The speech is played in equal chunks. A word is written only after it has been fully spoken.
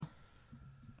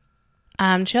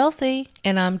I'm Chelsea.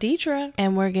 And I'm Deidre.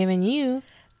 And we're giving you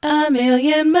A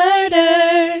Million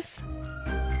Murders.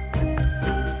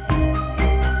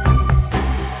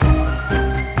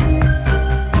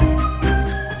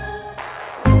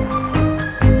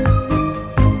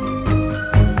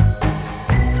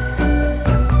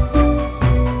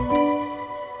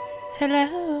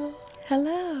 Hello.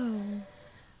 Hello.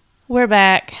 We're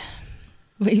back.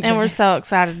 We're We're so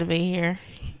excited to be here.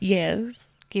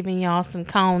 Yes. Giving y'all some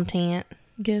content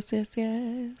Yes.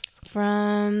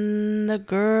 from the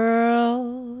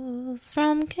girls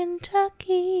from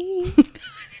Kentucky.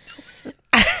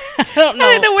 I don't know. I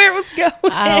didn't know where it was going.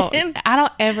 I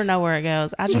don't ever know where it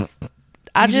goes. I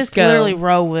just go. literally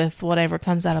roll with whatever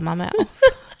comes out of my mouth.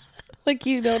 Like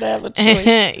you don't have a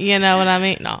choice. You know what I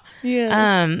mean? No.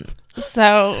 Yes.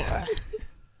 So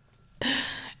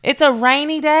it's a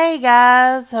rainy day,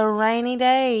 guys. A rainy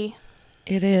day.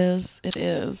 It is. It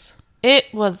is.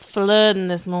 It was flooding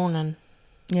this morning.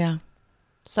 Yeah.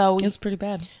 So It was pretty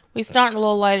bad. we started a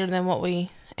little later than what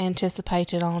we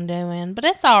anticipated on doing, but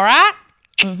it's all right.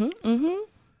 Mm-hmm.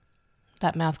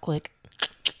 That mouth click.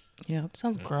 Yeah.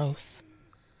 Sounds gross.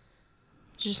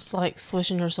 Just like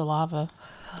swishing your saliva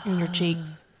in your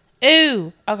cheeks.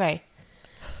 Ooh. Okay.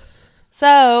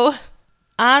 So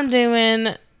I'm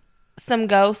doing some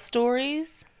ghost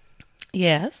stories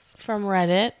Yes. from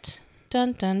Reddit.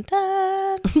 Dun dun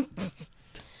dun.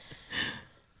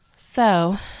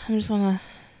 So I'm just gonna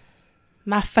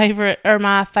my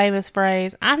famous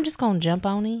phrase. I'm just gonna jump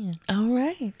on in. All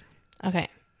right. Okay.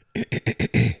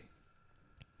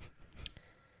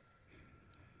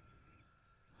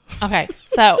 Okay.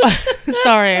 So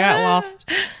sorry, I got lost.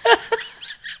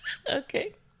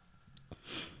 Okay.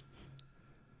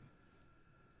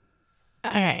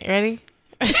 Okay, ready?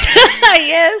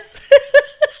 Yes.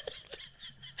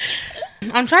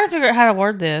 I'm trying to figure out how to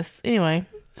word this. Anyway.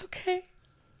 Okay.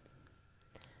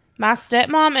 My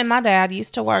stepmom and my dad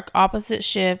used to work opposite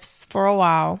shifts for a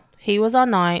while. He was on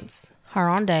nights, her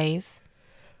on days.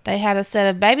 They had a set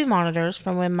of baby monitors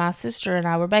from when my sister and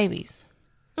I were babies.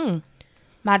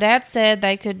 My dad said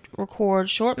they could record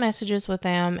short messages with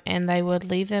them and they would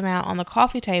leave them out on the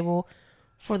coffee table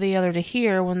for the other to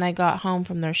hear when they got home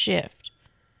from their shift.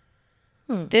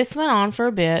 This went on for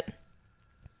a bit.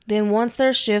 Then once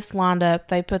their shifts lined up,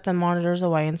 they put the monitors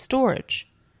away in storage.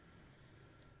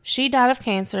 She died of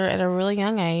cancer at a really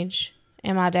young age,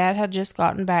 and my dad had just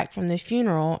gotten back from the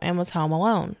funeral and was home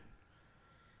alone.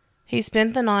 He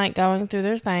spent the night going through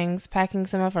their things, packing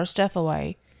some of our stuff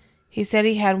away. He said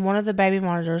he had one of the baby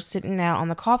monitors sitting out on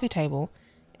the coffee table,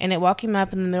 and it woke him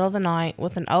up in the middle of the night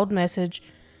with an old message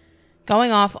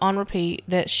going off on repeat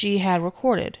that she had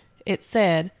recorded. It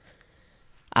said,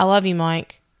 "I love you,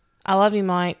 Mike. I love you,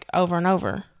 Mike," over and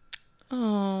over.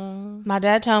 Oh. My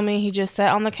dad told me he just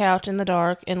sat on the couch in the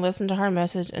dark and listened to her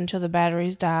message until the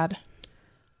batteries died.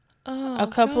 A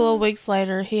couple of weeks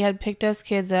later, he had picked us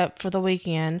kids up for the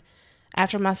weekend.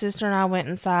 After my sister and I went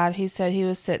inside, he said he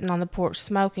was sitting on the porch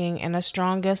smoking and a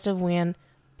strong gust of wind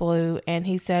blew, and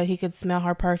he said he could smell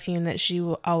her perfume that she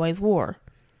always wore.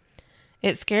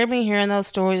 It scared me hearing those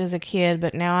stories as a kid,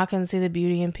 but now I can see the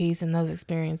beauty and peace in those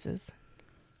experiences.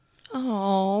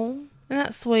 Oh. Isn't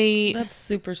that sweet? That's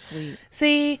super sweet.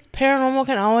 See, paranormal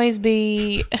can always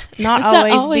be, not It's not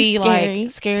always always be scary.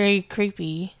 like scary,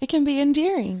 creepy. It can be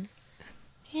endearing.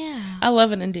 Yeah. I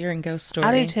love an endearing ghost story.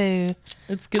 I do too.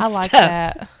 It's good I stuff. like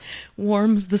that.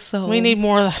 Warms the soul. We need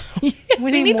more of those.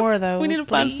 we need more of those. We need to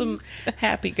find please. some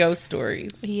happy ghost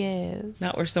stories. Yes.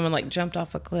 Not where someone like jumped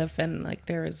off a cliff and like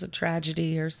there is a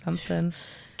tragedy or something.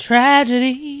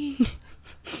 Tragedy.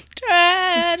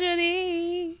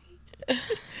 Tragedy.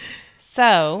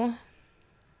 So,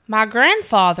 my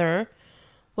grandfather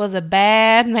was a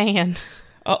bad man.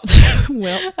 Oh,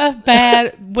 well.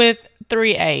 Bad with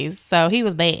 3 A's. So, he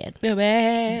was bad. Bad.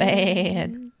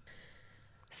 Bad.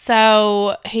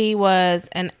 So, he was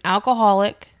an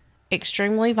alcoholic,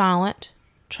 extremely violent,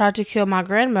 tried to kill my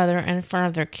grandmother in front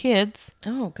of their kids.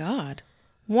 Oh, God.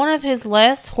 One of his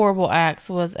less horrible acts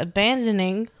was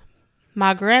abandoning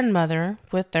my grandmother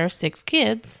with their 6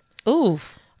 kids. Ooh.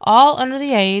 All under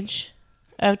the age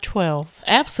of 12.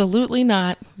 Absolutely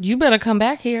not. You better come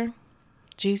back here.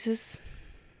 Jesus,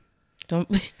 Don't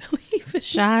believe it.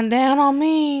 shine down on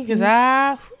me, because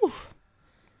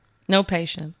No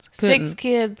patience. 6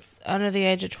 kids under the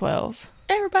age of 12.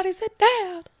 Everybody sit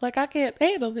down. Like, I can't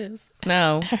handle this.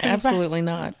 No, absolutely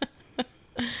not.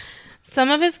 Some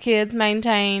of his kids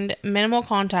maintained minimal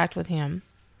contact with him.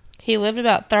 He lived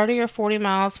about 30 or 40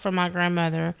 miles from my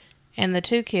grandmother and the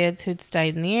 2 kids who'd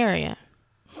stayed in the area.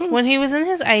 When he was in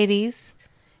his 80s,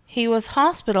 He was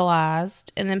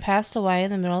hospitalized and then passed away in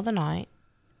the middle of the night.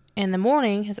 In the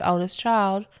morning, his oldest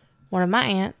child, one of my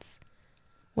aunts,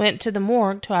 went to the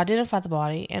morgue to identify the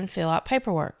body and fill out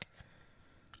paperwork.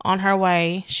 On her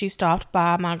way, she stopped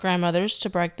by my grandmother's to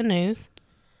break the news.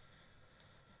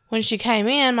 When she came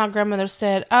in, my grandmother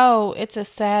said, "Oh, it's a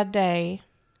sad day.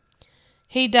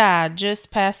 He died just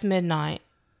past midnight,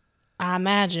 I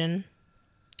imagine."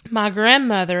 My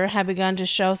grandmother had begun to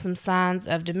show some signs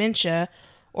of dementia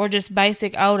or just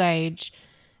basic old age,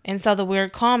 and so the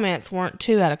weird comments weren't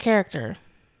too out of character.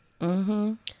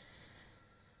 Mm-hmm.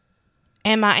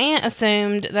 And my aunt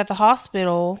assumed that the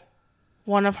hospital,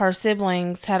 one of her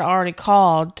siblings, had already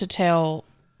called to tell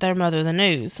their mother the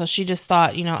news. So she just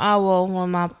thought, oh, well,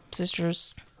 one of my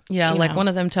sisters. Yeah, like one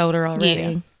of them told her already.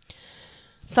 Yeah.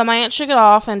 So my aunt shook it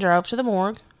off and drove to the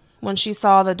morgue. When she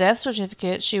saw the death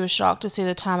certificate, she was shocked to see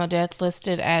the time of death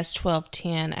listed as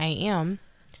 12:10 a.m.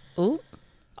 Ooh.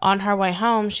 On her way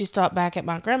home, she stopped back at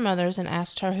my grandmother's and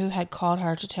asked her who had called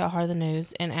her to tell her the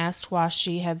news and asked why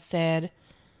she had said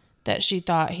that she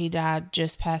thought he died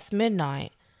just past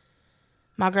midnight.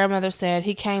 My grandmother said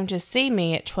he came to see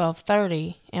me at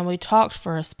 12:30 and we talked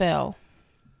for a spell.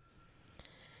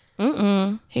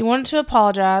 He wanted to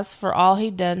apologize for all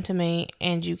he'd done to me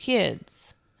and you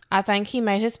kids. I think he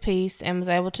made his peace and was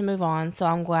able to move on, so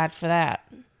I'm glad for that.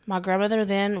 My grandmother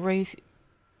then resumed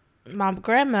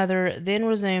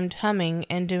humming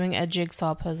and doing a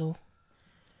jigsaw puzzle.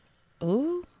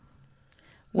 Ooh.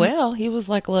 Well, he was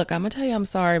like, "Look, I'm going to tell you I'm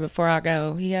sorry before I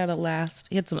go." He had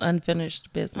some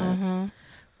unfinished business. Mm-hmm.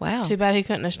 Wow. Too bad he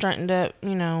couldn't have straightened up,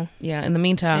 Yeah, in the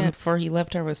meantime, before he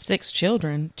left her with 6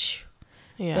 children.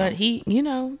 Yeah. But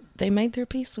they made their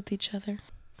peace with each other.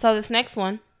 So this next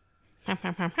one.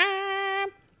 That's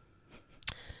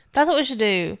what we should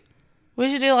do. We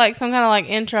should do like some kind of like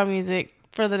intro music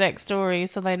for the next story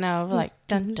so they know. Like,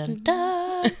 dun dun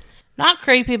dun. Not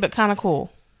creepy, but kind of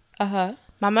cool. Uh-huh.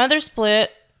 My mother split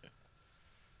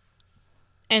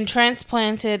and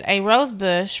transplanted a rose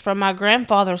bush from my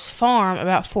grandfather's farm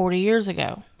about 40 years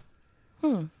ago.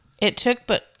 It took,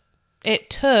 but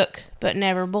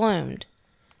never bloomed.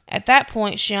 At that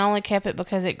point, she only kept it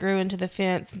because it grew into the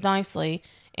fence nicely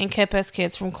and kept us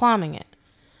kids from climbing it.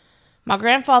 My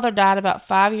grandfather died about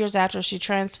 5 years after she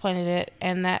transplanted it,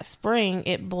 and that spring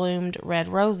it bloomed red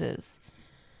roses.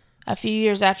 A few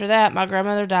years after that, my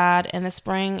grandmother died, and the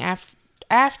spring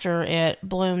after it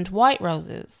bloomed white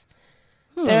roses.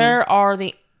 These are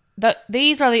the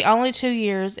only 2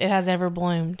 years it has ever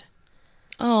bloomed.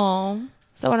 Oh.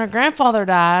 So when her grandfather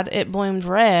died, it bloomed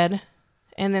red,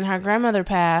 and then her grandmother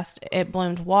passed, it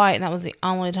bloomed white, and that was the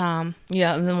only time.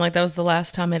 Yeah, and then that was the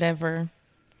last time it ever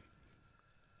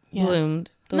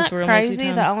bloomed. Those Not were crazy, only 2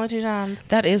 times. the only 2 times.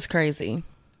 That is crazy.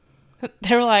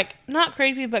 They were like, not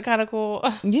creepy, but kind of cool.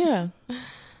 Yeah.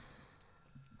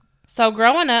 So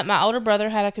growing up, my older brother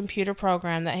had a computer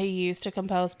program that he used to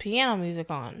compose piano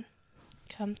music on.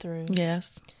 Come through.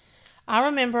 Yes. I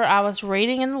remember I was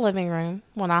reading in the living room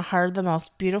when I heard the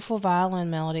most beautiful violin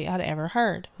melody I'd ever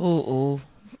heard. Ooh.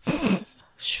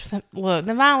 Look,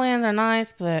 the violins are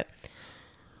nice, but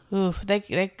they'd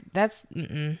be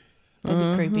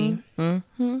creepy.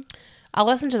 Mm-hmm. I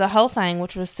listened to the whole thing,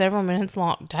 which was several minutes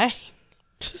long. Dang.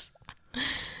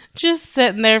 Just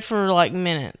sitting there for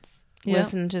minutes,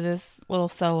 listening to this little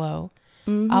solo.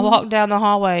 I walked down the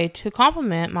hallway to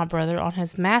compliment my brother on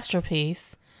his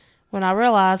masterpiece when I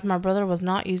realized my brother was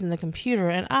not using the computer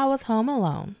and I was home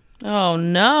alone. Oh,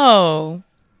 no.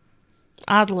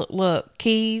 I'd look,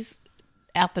 keys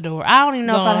out the door. I don't even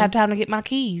know if I'd have time to get my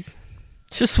keys.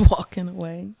 Just walking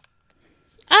away.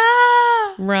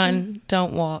 Run,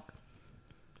 don't walk.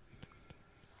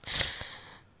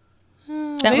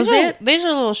 That was it? These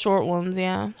are little short ones,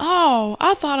 yeah. Oh,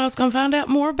 I thought I was going to find out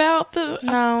more about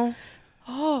No.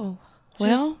 Oh,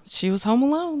 well, she was home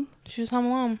alone. She was home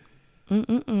alone.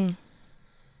 Mm-mm-mm.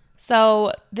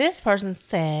 So, this person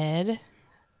said,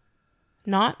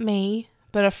 not me,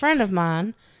 but a friend of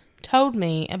mine told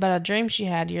me about a dream she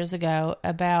had years ago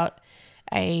about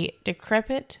a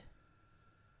decrepit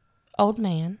old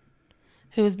man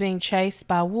who was being chased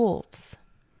by wolves.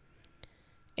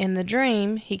 In the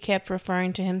dream, he kept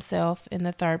referring to himself in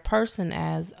the third person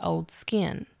as Old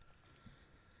Skin.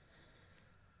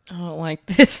 I don't like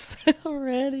this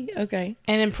already. Okay.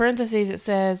 And in parentheses, it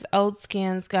says, Old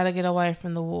Skin's got to get away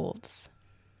from the wolves.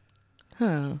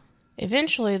 Huh.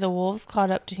 Eventually, the wolves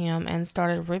caught up to him and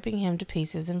started ripping him to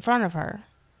pieces in front of her.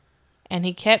 And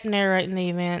he kept narrating the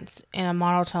events in a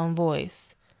monotone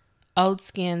voice. Old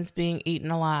Skin's being eaten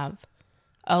alive.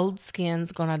 Old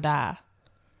Skin's gonna die.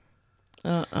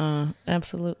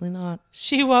 Absolutely not.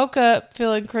 She woke up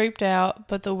feeling creeped out,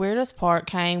 but the weirdest part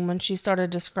came when she started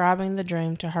describing the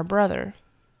dream to her brother.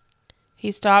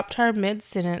 He stopped her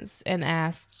mid-sentence and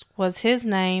asked, was his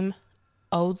name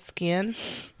Old Skin?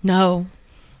 No.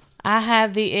 I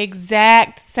had the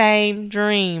exact same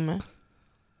dream.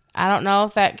 I don't know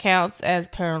if that counts as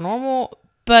paranormal,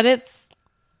 but it's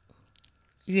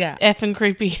effing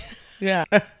creepy. Yeah.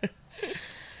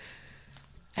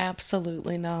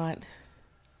 Absolutely not.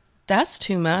 That's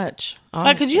too much. Honestly.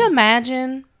 Like, could you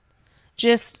imagine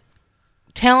just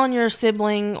telling your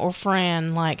sibling or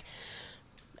friend, like,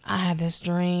 I had this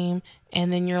dream,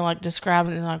 and then you're like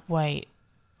describing it, like, wait.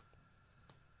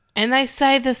 And they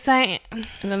say the same. And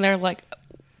then they're like,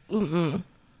 no.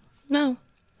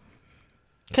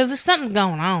 Because there's something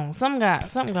going on. Something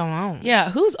going on.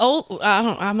 Yeah, who's old?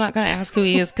 I'm not going to ask who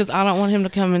he is because I don't want him to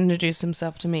come and introduce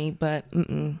himself to me, but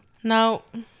No.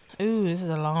 Ooh, this is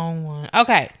a long one.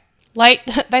 Okay.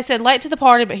 They said late to the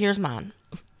party, but here's mine.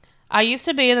 I used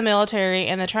to be in the military,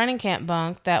 and the training camp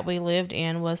bunk that we lived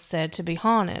in was said to be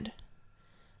haunted.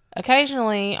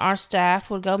 Occasionally, our staff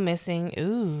would go missing.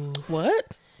 Ooh.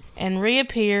 What? And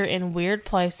reappear in weird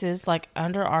places like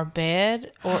under our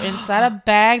bed or inside a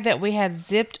bag that we had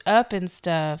zipped up and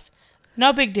stuff.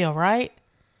 No big deal, right?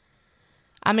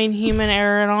 I mean, human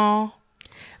error and all.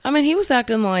 I mean, he was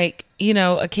acting like,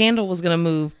 a candle was going to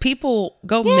move. People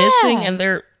go missing and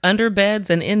they're under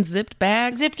beds and in zipped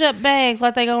bags. Zipped up bags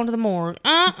like they go into the morgue.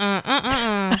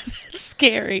 That's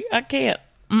scary. I can't.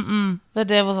 The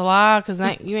devil's a lie because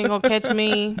you ain't going to catch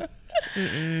me.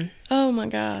 Oh, my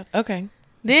God. Okay.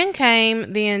 Then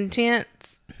came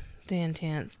the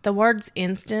word's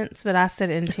instance, but I said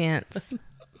intense.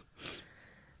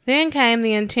 Then came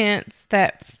the intense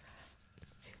that...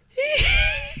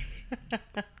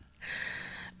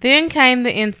 Then came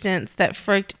the instance that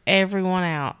freaked everyone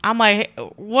out. I'm like,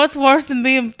 what's worse than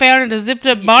being found in a zipped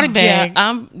up body bag?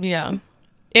 Yeah.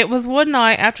 It was one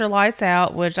night after lights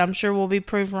out, which I'm sure will be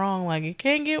proved wrong. Like, it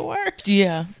can't get worse.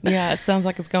 Yeah. Yeah, it sounds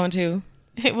like it's going to.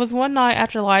 It was one night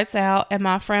after lights out, and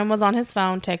my friend was on his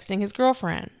phone texting his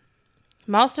girlfriend.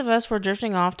 Most of us were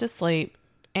drifting off to sleep,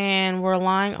 and were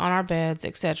lying on our beds,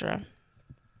 etc.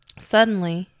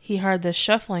 Suddenly, he heard the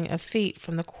shuffling of feet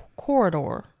from the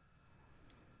corridor.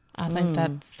 I think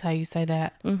that's how you say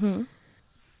that. Mm-hmm.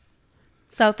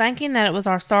 So, thinking that it was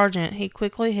our sergeant, he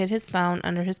quickly hid his phone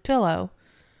under his pillow,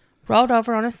 rolled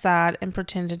over on his side, and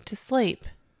pretended to sleep.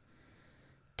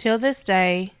 Till this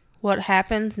day, what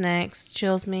happens next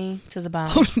chills me to the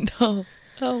bone. Oh, no.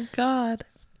 Oh, God.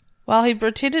 While he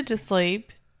pretended to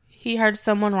sleep, he heard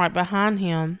someone right behind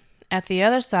him at the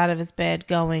other side of his bed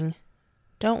going,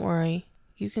 "Don't worry,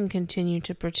 you can continue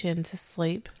to pretend to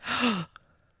sleep."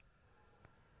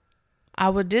 I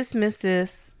would dismiss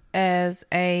this as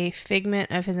a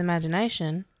figment of his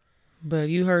imagination. But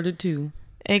you heard it too.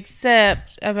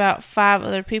 Except about 5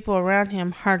 other people around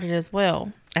him heard it as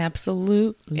well.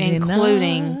 Absolutely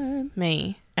including not.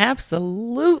 Me.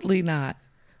 Absolutely not.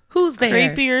 Who's there?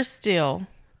 Creepier still.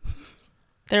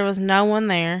 There was no one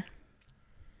there.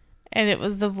 And it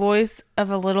was the voice of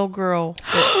a little girl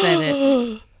that said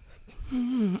it.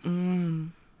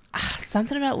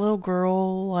 Something about little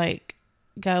girl, like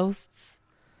ghosts,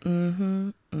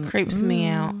 creeps me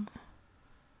out.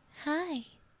 Hi.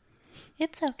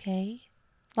 It's okay.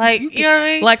 Like, you know what I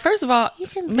mean? Like, first of all, you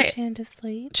can pretend to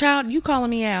sleep. Child, you calling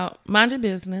me out. Mind your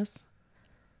business.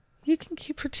 You can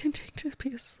keep pretending to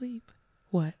be asleep.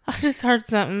 What? I just heard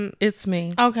something. It's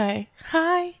me. Okay.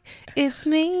 Hi, it's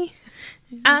me.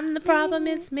 I'm the problem,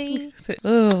 it's me.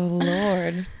 Oh,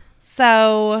 Lord.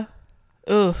 So,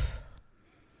 oof.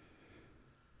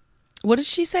 What did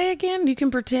she say again? You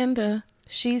can pretend to...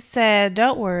 She said,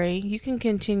 don't worry. You can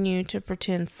continue to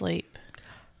pretend sleep.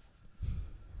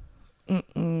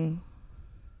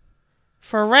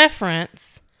 For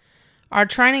reference, our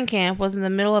training camp was in the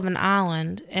middle of an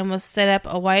island and was set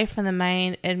up away from the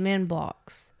main admin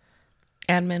blocks.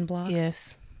 Admin blocks?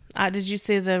 Yes. Did you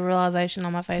see the realization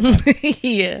on my face?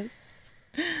 Yes.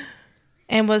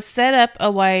 And was set up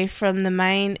away from the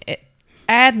main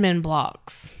admin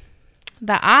blocks.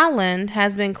 The island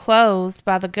has been closed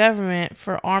by the government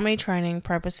for army training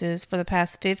purposes for the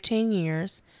past 15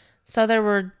 years, so there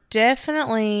were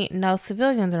definitely no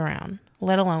civilians around,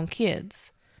 let alone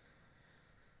kids.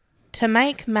 To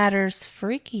make matters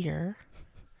freakier,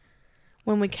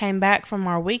 when we came back from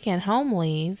our weekend home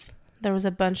leave, there was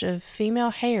a bunch of female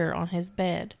hair on his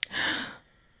bed.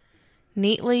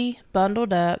 Neatly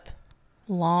bundled up,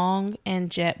 long and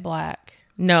jet black.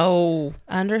 No.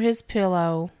 Under his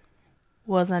pillow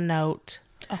was a note.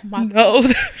 Oh my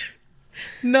God.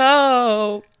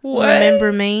 No. What?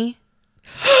 Remember me?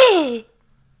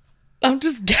 I'm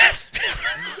just gasping.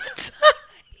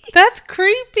 That's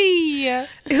creepy. I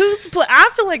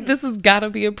feel like this has got to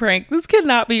be a prank. This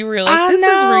cannot be real. If I this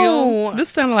is know. real, this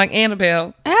sounded like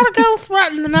Annabelle. How a ghost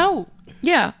writing the note?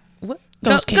 Yeah. What?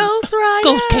 Ghost write.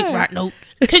 Ghost can't write notes.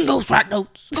 Can ghost write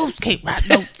notes? Ghost can't write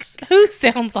notes. Who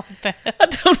sounds like that? I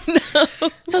don't know.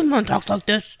 Someone talks like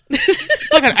this.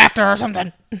 Like an actor or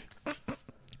something.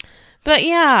 But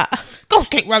yeah,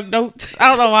 ghost can't write notes. I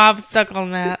don't know why I'm stuck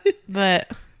on that. But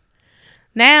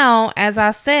now, as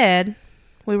I said,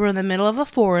 we were in the middle of a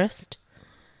forest,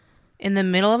 in the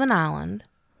middle of an island.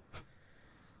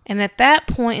 And at that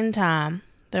point in time,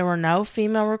 there were no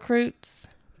female recruits,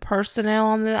 personnel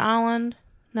on the island,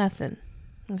 nothing.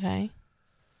 Okay?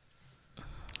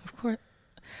 Of course.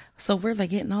 So where are they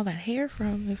getting all that hair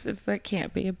from? If that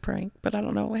can't be a prank, but I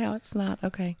don't know how it's not.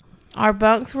 Okay. Our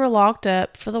bunks were locked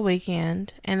up for the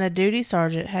weekend, and the duty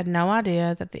sergeant had no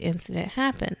idea that the incident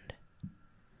happened.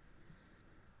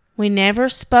 We never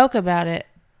spoke about it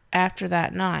after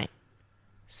that night.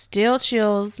 Still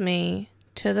chills me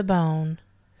to the bone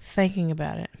thinking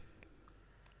about it.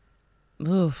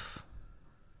 Oof.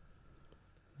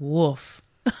 Woof.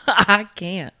 I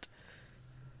can't.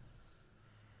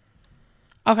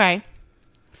 Okay.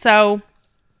 So,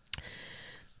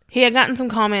 he had gotten some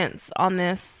comments on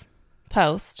this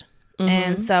post. Mm-hmm.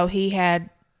 And so he had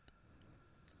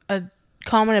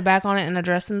commented back on it and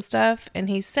addressed some stuff. And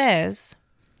he says,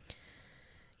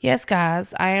 yes,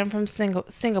 guys, I am from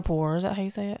Singapore. Is that how you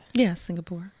say it? Yeah,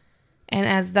 Singapore. And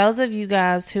as those of you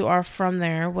guys who are from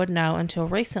there would know, until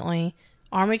recently,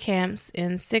 army camps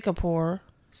in Singapore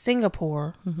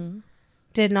mm-hmm.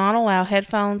 did not allow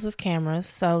headphones with cameras,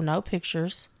 so no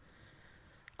pictures.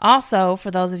 Also,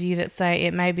 for those of you that say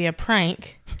it may be a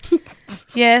prank,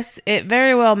 yes, it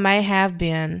very well may have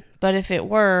been, but if it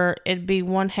were, it'd be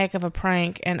one heck of a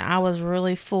prank, and I was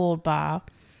really fooled by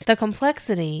the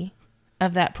complexity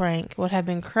of that prank. Would have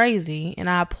been crazy, and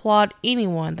I applaud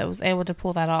anyone that was able to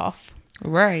pull that off.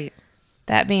 Right.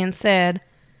 That being said,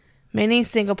 many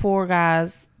Singapore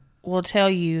guys will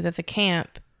tell you that the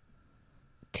camp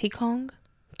Tekong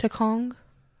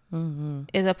mm-hmm.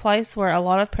 is a place where a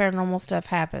lot of paranormal stuff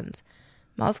happens.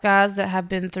 Most guys that have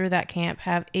been through that camp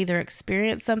have either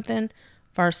experienced something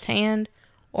firsthand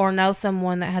or know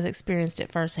someone that has experienced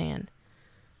it firsthand.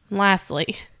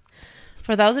 Lastly,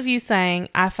 for those of you saying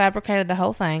I fabricated the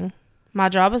whole thing, my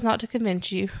job is not to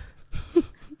convince you.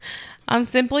 I'm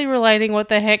simply relating what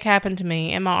the heck happened to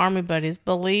me and my army buddies.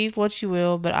 Believe what you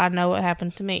will, but I know what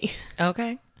happened to me.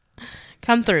 Okay.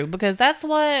 Come through, because that's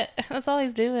all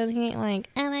he's doing. He ain't like,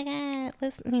 oh my God,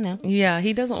 listen, you know. Yeah,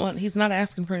 he's not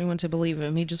asking for anyone to believe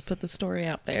him. He just put the story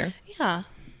out there. Yeah.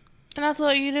 And that's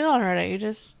what you do on Reddit. You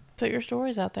just put your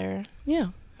stories out there. Yeah.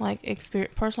 Like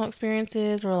personal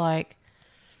experiences or like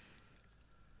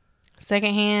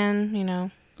secondhand, you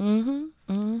know. Mm-hmm.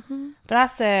 Mm-hmm. But I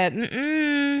said,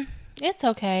 it's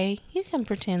okay. You can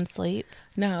pretend sleep.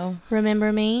 No.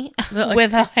 Remember me?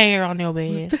 With a hair on your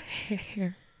bed. With the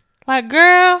hair. Like,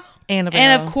 girl. Annabelle.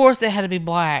 And of course it had to be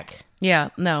black. Yeah,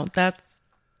 no, that's...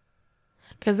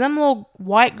 Because them little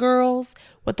white girls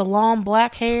with the long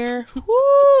black hair,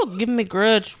 woo, giving me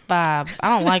Grudge vibes. I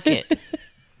don't like it.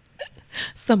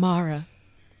 Samara.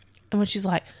 And when she's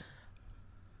like...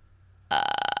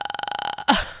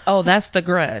 Oh, that's The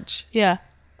Grudge. Yeah.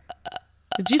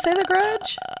 Did you say The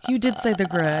Grudge? You did say The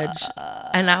Grudge.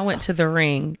 And I went to The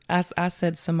Ring. I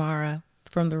said Samara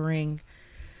from The Ring.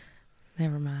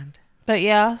 Never mind. But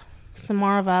yeah,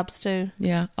 Samara vibes too.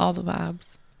 Yeah, all the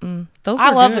vibes. Those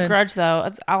I love good. The Grudge though.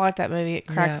 I like that movie. It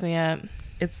cracks me up.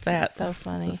 It's that. It's so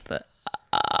funny. It's the...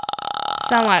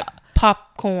 Sound like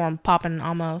popcorn popping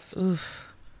almost. Oof.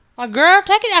 Like, girl,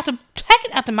 take it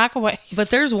out the microwave. But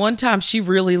there's one time she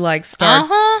really like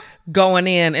starts going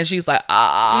in and she's like,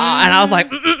 and I was like,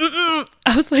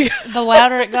 I was like, the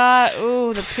louder it got,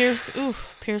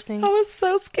 piercing. I was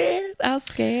so scared. I was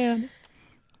scared.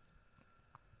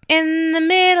 In the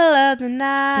middle of the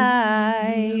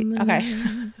night. Okay.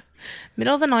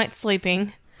 Middle of the night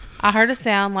sleeping. I heard a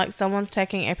sound like someone's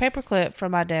taking a paperclip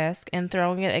from my desk and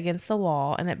throwing it against the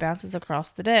wall, and it bounces across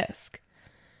the desk.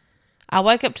 I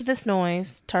wake up to this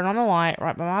noise, turn on the light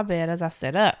right by my bed as I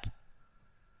sit up.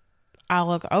 I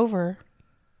look over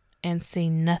and see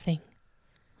nothing.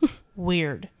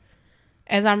 Weird.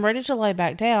 As I'm ready to lay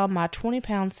back down, my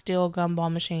 20-pound steel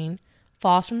gumball machine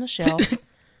falls from the shelf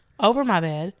over my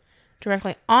bed,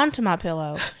 directly onto my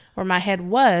pillow, where my head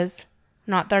was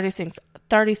not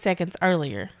 30 seconds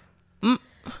earlier.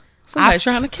 Somebody's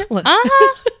trying to kill it.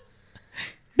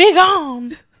 Be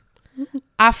gone.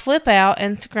 I flip out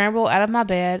and scramble out of my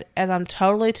bed as I'm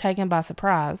totally taken by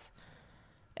surprise.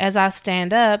 As I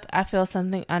stand up, I feel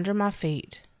something under my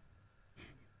feet.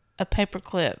 A paper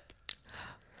clip.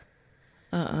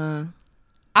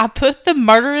 I put the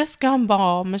murderous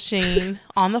gumball machine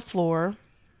on the floor,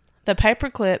 the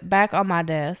paperclip back on my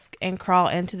desk, and crawl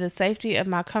into the safety of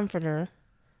my comforter.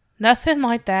 Nothing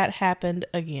like that happened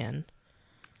again.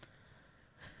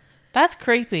 That's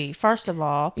creepy, first of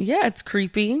all. Yeah, it's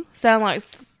creepy. Sound like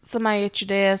somebody at your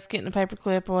desk getting a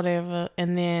paperclip or whatever,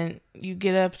 and then you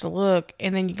get up to look,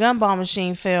 and then your gumball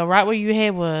machine fell right where your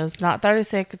head was, not 30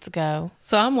 seconds ago.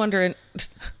 So I'm wondering...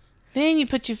 Then you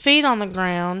put your feet on the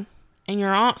ground, and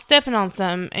you're stepping on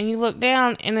something, and you look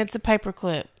down, and it's a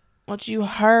paperclip. What you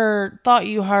thought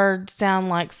you heard sound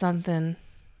like something.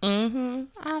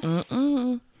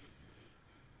 I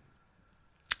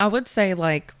would say,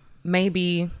 like,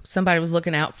 maybe somebody was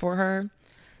looking out for her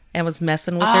and was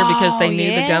messing with her because they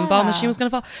knew the gumball machine was going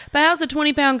to fall. But how's a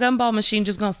 20-pound gumball machine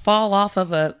just going to fall off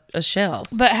of a shelf?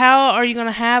 But how are you going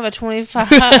to have a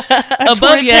 25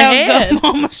 above your head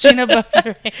gumball machine above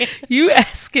your head? You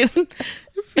asking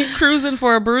if you're cruising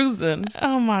for a bruising.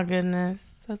 Oh my goodness.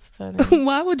 That's funny.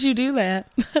 Why would you do that?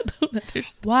 I don't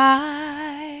understand.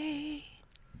 Why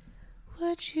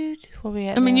would you do? Where we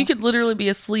at now? You could literally be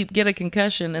asleep, get a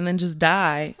concussion, and then just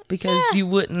die because you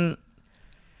wouldn't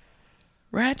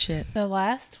ratchet. The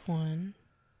last one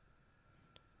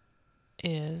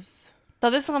is... So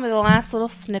this is going to be the last little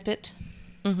snippet.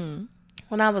 When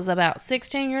I was about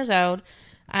 16 years old,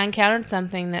 I encountered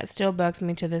something that still bugs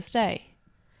me to this day.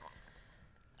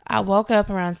 I woke up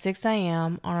around 6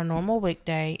 a.m. on a normal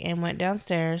weekday and went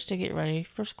downstairs to get ready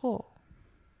for school.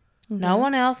 No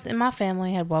one else in my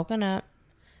family had woken up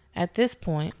at this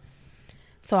point,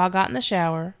 so I got in the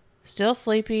shower, still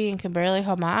sleepy and could barely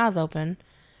hold my eyes open.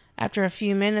 After a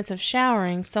few minutes of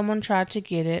showering, someone tried to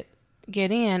get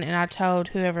in, and I told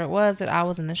whoever it was that I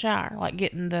was in the shower, like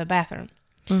get in the bathroom.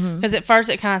 Because at first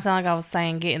it kind of sounded like I was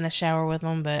saying get in the shower with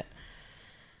them, but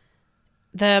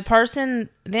the person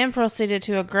then proceeded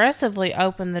to aggressively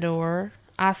open the door.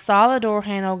 I saw the door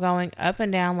handle going up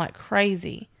and down like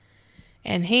crazy,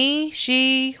 and he,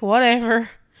 she, whatever,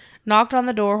 knocked on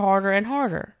the door harder and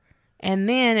harder, and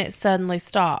then it suddenly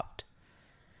stopped.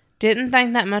 Didn't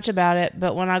think that much about it,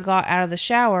 but when I got out of the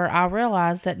shower, I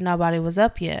realized that nobody was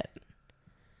up yet.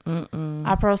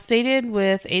 I proceeded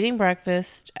with eating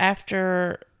breakfast.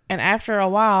 After a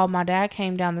while, my dad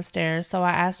came down the stairs, so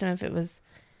I asked him if it was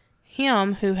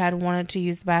him who had wanted to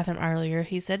use the bathroom earlier.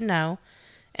 He said no,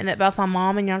 and that both my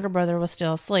mom and younger brother was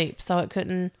still asleep, so it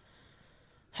couldn't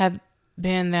have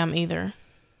been them either.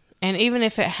 And even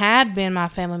if it had been my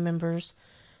family members,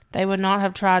 they would not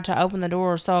have tried to open the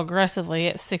door so aggressively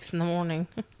at 6 a.m.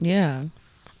 Yeah.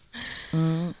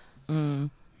 I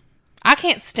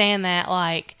can't stand that.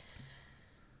 Like,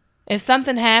 if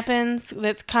something happens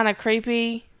that's kind of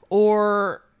creepy,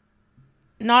 or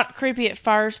not creepy at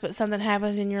first, but something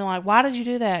happens and you're like, why did you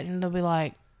do that? And they'll be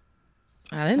like,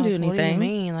 I didn't do anything. What do you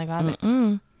mean? Like,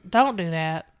 don't do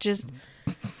that. Just,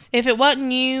 if it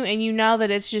wasn't you and you know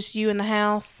that it's just you in the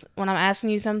house when I'm asking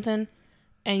you something,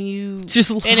 and you just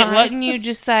lie. And it wasn't you,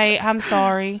 just say, I'm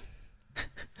sorry.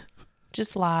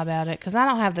 Just lie about it, because I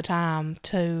don't have the time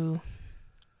to.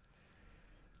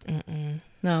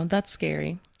 No, that's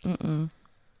scary.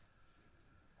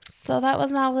 So that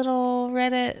was my little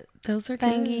Reddit Those are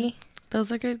thingy. Good.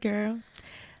 Those are good, girl.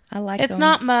 I like it's them.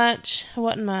 Not much. It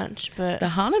wasn't much, but the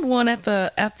haunted one at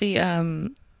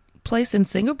the place in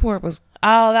Singapore was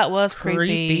that was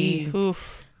creepy.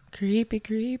 Oof.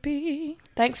 Creepy.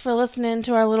 Thanks for listening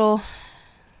to our little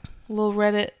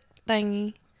Reddit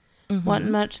thingy. Wasn't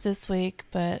much this week,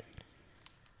 but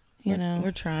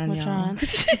we're trying. We're trying.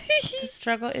 The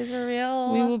struggle is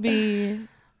real. We will be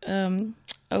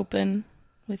open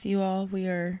with you all. We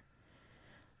are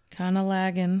kind of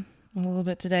lagging a little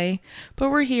bit today, but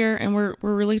we're here and we're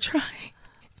really trying.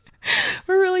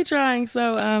 We're really trying.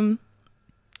 So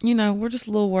we're just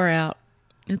a little wore out.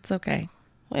 It's okay.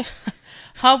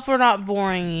 Hope we're not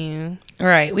boring you. All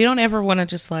right. We don't ever want to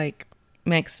just like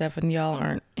make stuff and y'all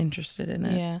aren't interested in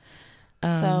it. Yeah.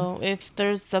 So if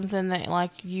there's something that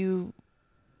like you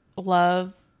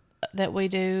love that we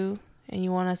do and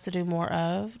you want us to do more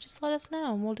of, just let us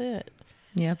know and we'll do it.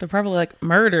 Yeah. They're probably like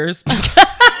murders. Because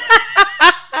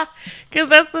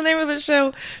that's the name of the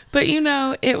show. But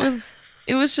it was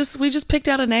just, we just picked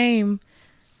out a name.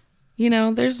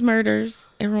 There's murders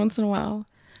every once in a while.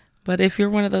 But if you're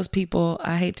one of those people,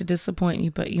 I hate to disappoint you,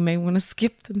 but you may want to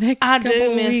skip the next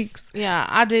couple weeks. Yeah,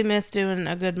 I do miss doing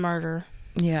a good murder.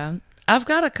 Yeah. I've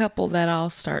got a couple that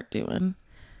I'll start doing.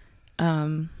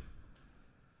 And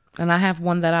I have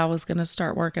one that I was going to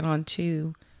start working on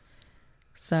too.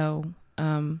 So,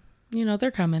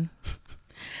 they're coming.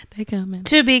 They coming.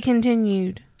 To be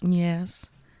continued. Yes.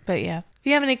 But yeah. If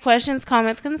you have any questions,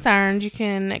 comments, concerns, you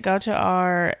can go to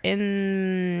our email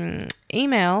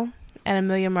at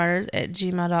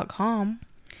amillionmurders@gmail.com.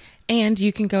 And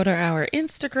you can go to our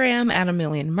Instagram at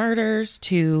 @amillionmurders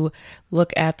to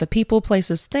look at the people,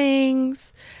 places,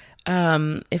 things.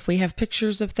 If we have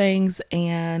pictures of things,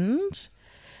 and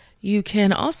you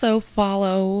can also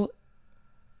follow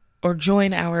or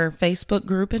join our Facebook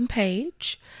group and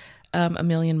page, A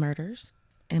Million Murders.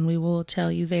 And we will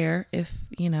tell you there if,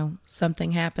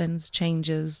 something happens,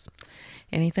 changes,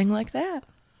 anything like that.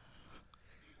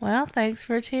 Well, thanks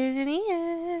for tuning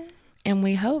in. And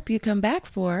we hope you come back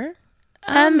for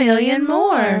a million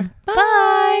more.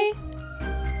 Bye.